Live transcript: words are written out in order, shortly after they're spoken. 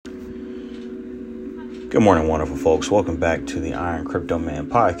Good morning, wonderful folks. Welcome back to the Iron Crypto Man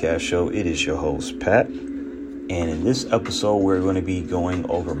podcast show. It is your host, Pat. And in this episode, we're going to be going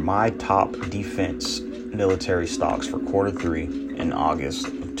over my top defense military stocks for quarter three in August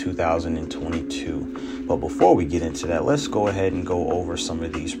of 2022. But before we get into that, let's go ahead and go over some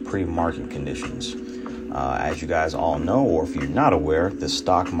of these pre-market conditions. As you guys all know, or if you're not aware, the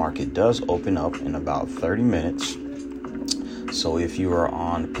stock market does open up in about 30 minutes. So if you are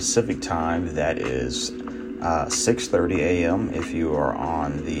on Pacific time, that is 6:30 a.m. If you are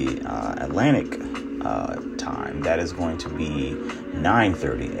on the Atlantic time, that is going to be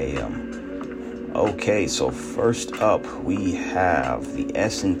 9:30 a.m. Okay, so first up, we have the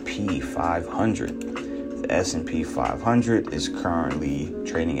S&P 500. The S&P 500 is currently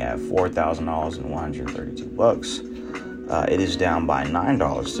trading at $4,132. It is down by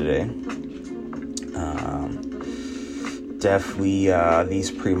 $9 today. Definitely, these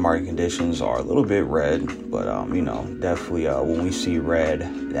pre-market conditions are a little bit red, but, definitely when we see red,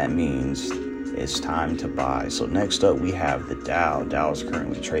 that means it's time to buy. So next up, we have the Dow. Dow is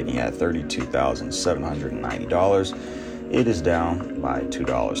currently trading at $32,790. It is down by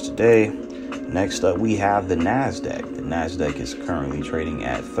 $2 today. Next up, we have the NASDAQ. The NASDAQ is currently trading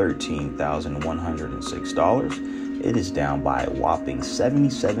at $13,106. It is down by a whopping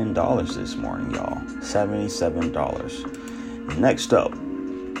 $77 this morning, y'all. $77. Next up,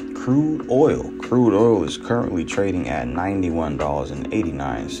 crude oil. Crude oil is currently trading at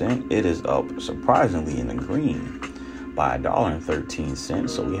 $91.89. It is up surprisingly in the green by $1.13.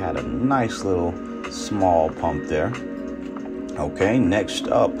 So we had a nice little small pump there. Okay, next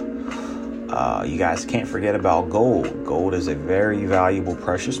up, you guys can't forget about gold. Gold is a very valuable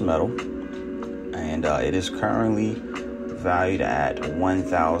precious metal, and it is currently valued at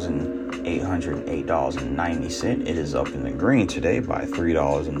 $1,808.90. It is up in the green today by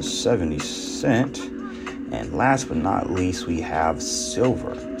 $3.70. And last but not least, we have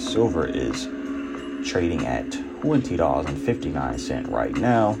silver. Silver is trading at $20.59 right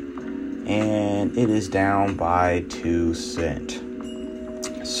now, and it is down by 2 cents.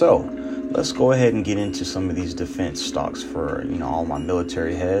 So let's go ahead and get into some of these defense stocks for, all my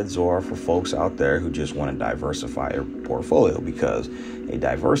military heads, or for folks out there who just want to diversify their portfolio, because a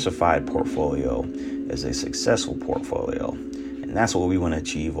diversified portfolio is a successful portfolio. And that's what we want to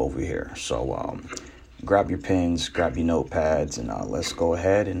achieve over here. So grab your pens, grab your notepads, and let's go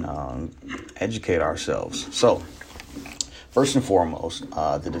ahead and educate ourselves. So first and foremost,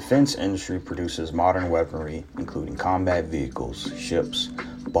 the defense industry produces modern weaponry, including combat vehicles, ships,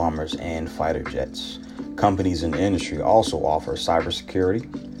 bombers, and fighter jets. Companies in the industry also offer cybersecurity,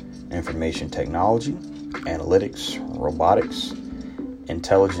 information technology, analytics, robotics,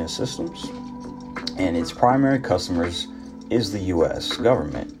 intelligence systems, and its primary customers is the U.S.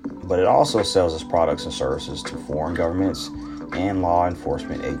 government, but it also sells its products and services to foreign governments and law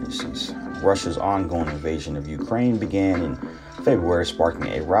enforcement agencies. Russia's ongoing invasion of Ukraine began in February, sparking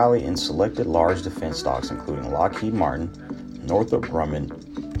a rally in selected large defense stocks, including Lockheed Martin, Northrop Grumman,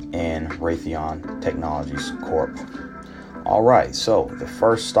 and Raytheon Technologies Corp. All right, so the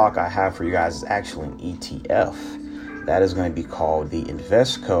first stock I have for you guys is actually an ETF. That is going to be called the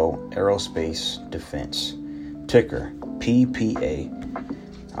Invesco Aerospace Defense, ticker PPA.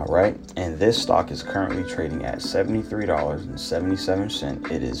 All right, and this stock is currently trading at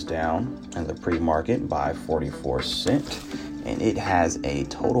 $73.77. It is down in the pre-market by 44 cents, and it has a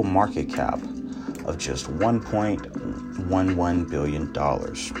total market cap of just $1.11 billion.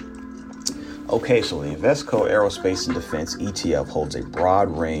 Okay, so the Invesco Aerospace and Defense ETF holds a broad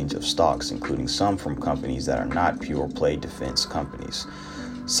range of stocks, including some from companies that are not pure play defense companies,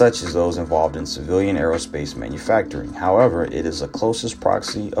 such as those involved in civilian aerospace manufacturing. However, it is the closest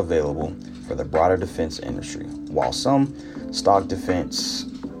proxy available for the broader defense industry. While some stock defense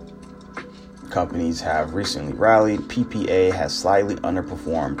companies have recently rallied, PPA has slightly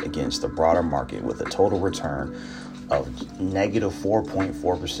underperformed against the broader market, with a total return of negative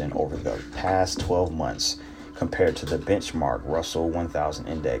 4.4% over the past 12 months compared to the benchmark Russell 1000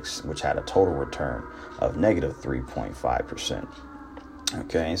 index, which had a total return of negative 3.5%.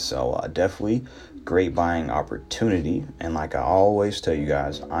 Okay, so definitely great buying opportunity. And like I always tell you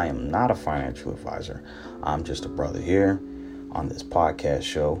guys, I am not a financial advisor. I'm just a brother here on this podcast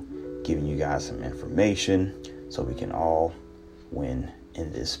show, giving you guys some information so we can all win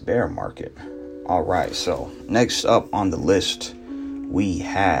in this bear market. All right, so next up on the list, we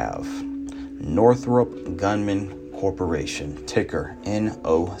have Northrop Grumman Corporation, ticker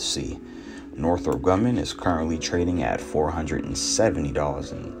NOC. Northrop Grumman is currently trading at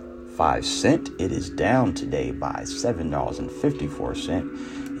 $470.05. It is down today by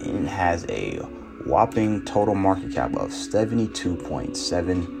 $7.54, and it has a whopping total market cap of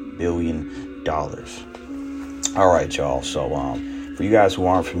 $72.7 billion. All right, y'all. So, for you guys who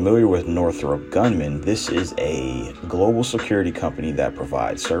aren't familiar with Northrop Grumman, this is a global security company that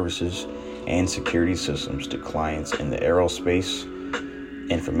provides services and security systems to clients in the aerospace,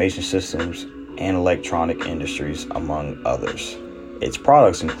 information systems, and electronic industries, among others. Its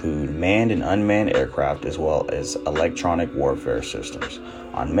products include manned and unmanned aircraft as well as electronic warfare systems.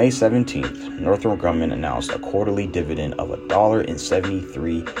 On May 17th, Northrop Grumman announced a quarterly dividend of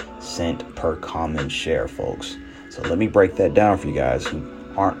 $1.73 per common share, folks. So let me break that down for you guys who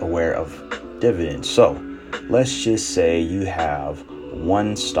aren't aware of dividends. So let's just say you have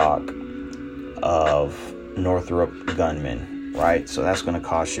one stock of Northrop Grumman, right? So that's going to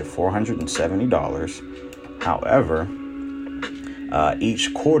cost you $470. However,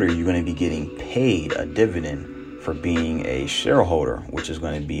 each quarter you're going to be getting paid a dividend for being a shareholder, which is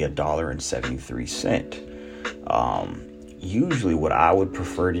going to be $1.73. Usually what I would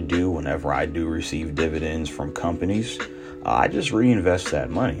prefer to do whenever I do receive dividends from companies, I just reinvest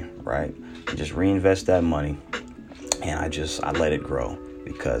that money, right? I just reinvest that money and I let it grow,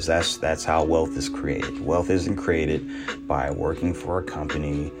 because that's how wealth is created. Wealth isn't created by working for a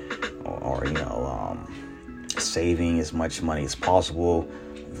company or saving as much money as possible.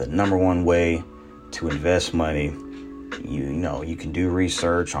 The number one way to invest money, you can do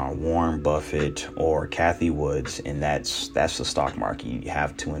research on Warren Buffett or Cathie Woods, and that's the stock market. You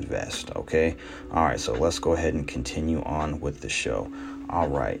have to invest. Okay. All right. So let's go ahead and continue on with the show. All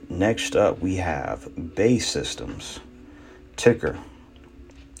right. Next up, we have BAE Systems, ticker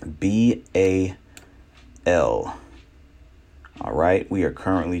BAL. All right, we are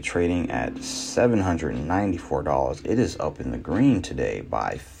currently trading at $794. It is up in the green today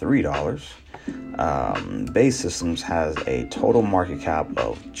by $3. BAE Systems has a total market cap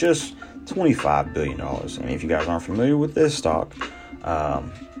of just $25 billion. And if you guys aren't familiar with this stock,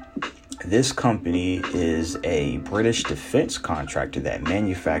 this company is a British defense contractor that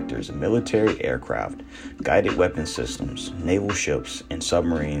manufactures military aircraft, guided weapon systems, naval ships, and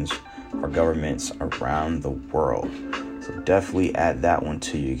submarines for governments around the world. So definitely add that one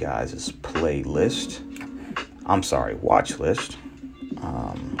to you guys' watch list.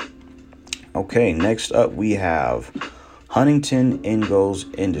 Okay, next up we have Huntington Ingalls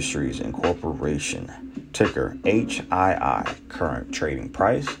Industries Incorporation, ticker HII, current trading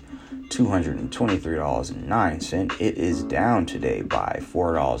price $223.09. It is down today by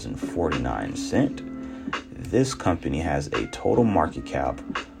 $4.49. This company has a total market cap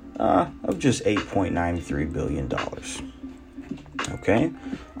of just $8.93 billion. Okay.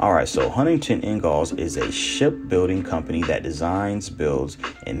 All right. So Huntington Ingalls is a shipbuilding company that designs, builds,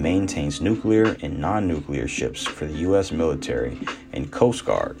 and maintains nuclear and non-nuclear ships for the U.S. military and Coast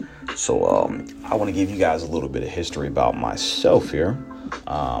Guard. So I want to give you guys a little bit of history about myself here.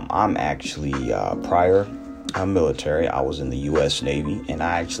 I'm actually prior military. I was in the U.S. Navy, and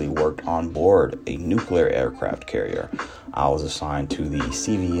I actually worked on board a nuclear aircraft carrier. I was assigned to the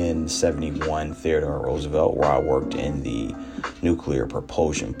CVN-71 Theodore Roosevelt, where I worked in the nuclear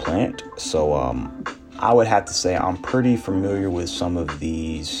propulsion plant. So I would have to say I'm pretty familiar with some of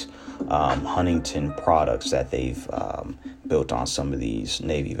these Huntington products that they've built on some of these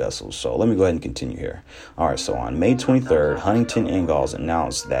Navy vessels. So let me go ahead and continue here. All right, so on May 23rd, Huntington Ingalls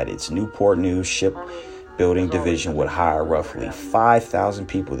announced that its Newport News shipbuilding division would hire roughly 5,000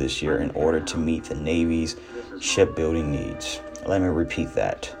 people this year in order to meet the Navy's shipbuilding needs. Let me repeat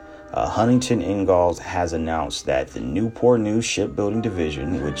that. Huntington Ingalls has announced that the Newport News Shipbuilding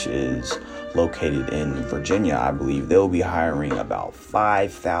Division, which is located in Virginia, I believe, they'll be hiring about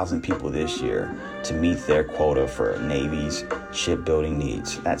 5,000 people this year to meet their quota for Navy's shipbuilding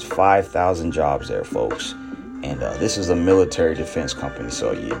needs. That's 5,000 jobs there, folks. And this is a military defense company,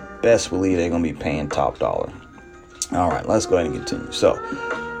 so you best believe they're going to be paying top dollar. All right, let's go ahead and continue. So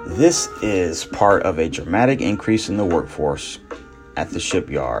this is part of a dramatic increase in the workforce at the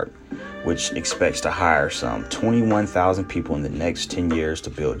shipyard, which expects to hire some 21,000 people in the next 10 years to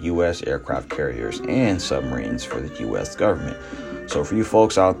build U.S. aircraft carriers and submarines for the U.S. government. So for you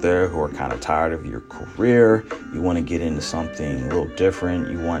folks out there who are kind of tired of your career, you want to get into something a little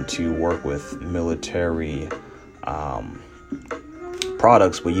different, you want to work with military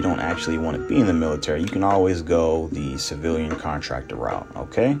products, but you don't actually want to be in the military, you can always go the civilian contractor route.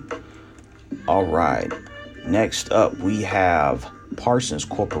 Okay. All right. Next up, we have Parsons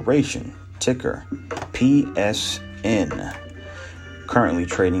Corporation, ticker PSN, currently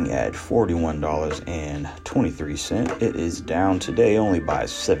trading at $41.23. It is down today only by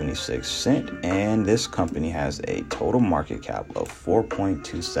 76 cents, and this company has a total market cap of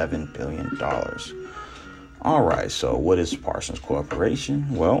 $4.27 billion. All right, so what is Parsons Corporation?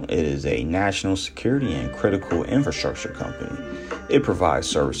 Well, it is a national security and critical infrastructure company. It provides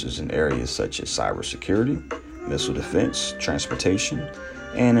services in areas such as cybersecurity, missile defense, transportation,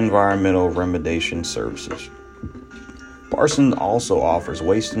 and environmental remediation services. Parsons also offers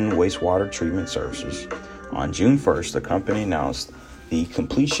waste and wastewater treatment services. On June 1st, the company announced the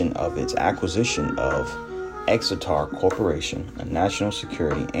completion of its acquisition of Exitar Corporation, a national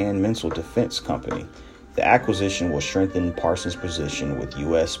security and missile defense company. The acquisition will strengthen Parsons' position with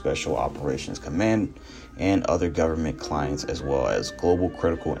U.S. Special Operations Command and other government clients, as well as global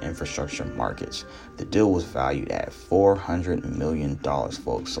critical infrastructure markets. The deal was valued at $400 million,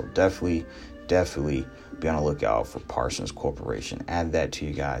 folks. So definitely be on the lookout for Parsons Corporation. Add that to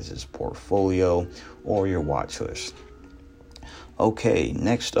you guys' portfolio or your watch list. Okay,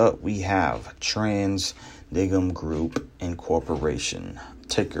 next up we have Transdigm Group Incorporation,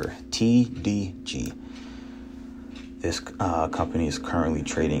 ticker TDG. This company is currently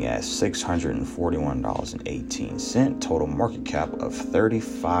trading at $641.18, total market cap of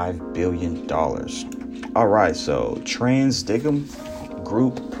 $35 billion. All right, so Transdigm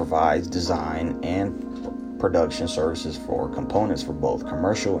Group provides design and production services for components for both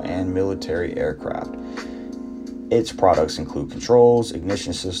commercial and military aircraft. Its products include controls,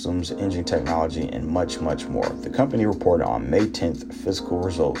 ignition systems, engine technology, and much more. The company reported on May 10th fiscal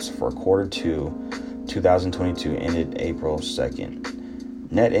results for quarter 2 2022 ended April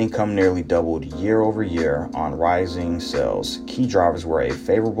 2nd. Net income nearly doubled year over year on rising sales. Key drivers were a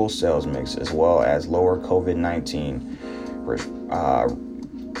favorable sales mix as well as lower COVID-19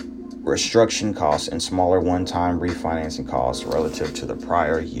 restriction costs and smaller one-time refinancing costs relative to the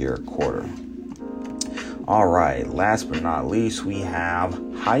prior year quarter. All right, last but not least, we have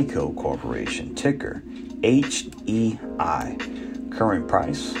HEICO Corporation, ticker HEI. Current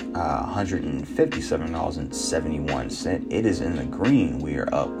price, $157.71. It is in the green. We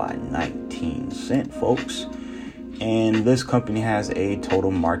are up by 19 cents, folks. And this company has a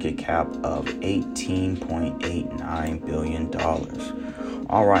total market cap of $18.89 billion.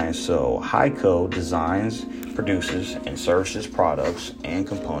 All right, so HEICO designs, produces, and services products and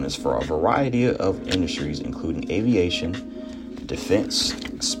components for a variety of industries, including aviation, defense,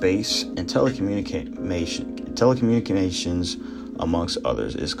 space, and telecommunications, amongst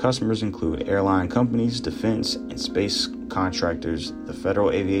others. Its customers include airline companies, defense and space contractors, the Federal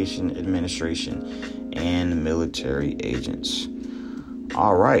Aviation Administration, and military agents.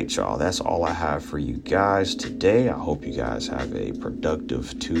 All right, y'all, that's all I have for you guys today. I hope you guys have a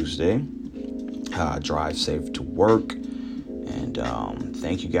productive Tuesday. Drive safe to work, and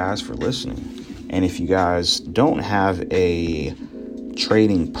thank you guys for listening. And if you guys don't have a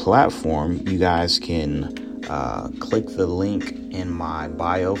trading platform, you guys can click the link in my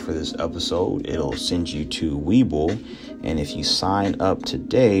bio for this episode. It'll send you to Webull, and if you sign up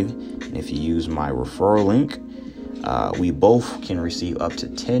today, and if you use my referral link, we both can receive up to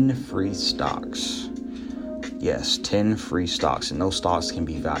 10 free stocks. Yes, 10 free stocks, and those stocks can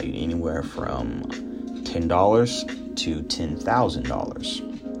be valued anywhere from $10 to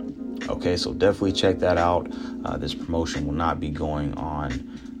 $10,000. Okay, so definitely check that out. This promotion will not be going on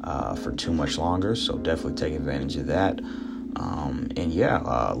for too much longer, so definitely take advantage of that. And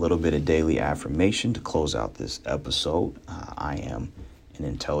a little bit of daily affirmation to close out this episode. I am an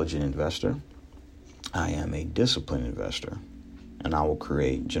intelligent investor. I am a disciplined investor, and I will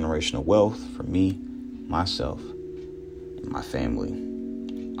create generational wealth for me, myself, and my family.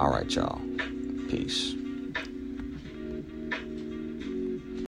 All right, y'all. Peace.